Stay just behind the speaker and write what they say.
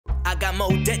I got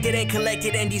more debt that ain't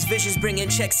collected, and these visions bringing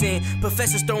checks in.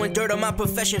 Professors throwing dirt on my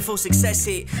profession for success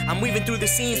hit. I'm weaving through the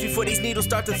scenes before these needles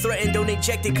start to threaten. Don't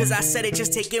inject it, cause I said it,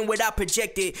 just take in what I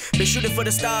projected. Been shooting for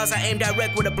the stars, I aim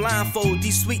direct with a blindfold.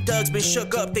 These sweet thugs been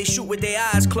shook up, they shoot with their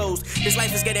eyes closed. This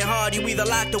life is getting hard, you either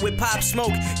locked or with pop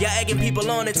smoke. Y'all egging people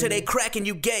on until they crack and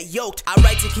you get yoked. I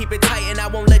write to keep it tight and I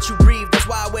won't let you breathe. That's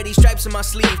why I wear these stripes on my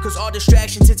sleeve, cause all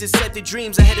distractions intercept the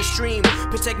dreams ahead of stream.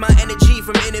 Protect my energy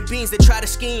from inner beings that try to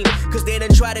scheme, cause they done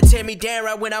try to tear me down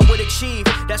right when I would achieve.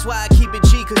 That's why I keep it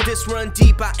G, cause this run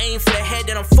deep. I aim for the head,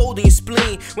 then I'm folding your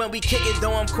spleen. When we kick it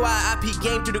though I'm quiet, I peek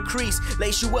game through the crease.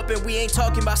 Lace you up and we ain't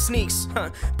talking about sneaks,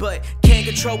 but can't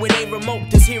control it, ain't remote.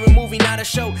 This here a movie, not a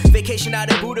show. Vacation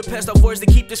out in Budapest, off words to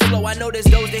keep this flow. I know there's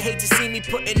those that hate to see me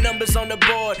putting numbers on the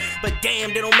board, but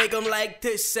damn, they don't make them like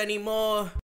this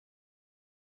anymore.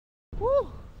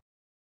 Woo.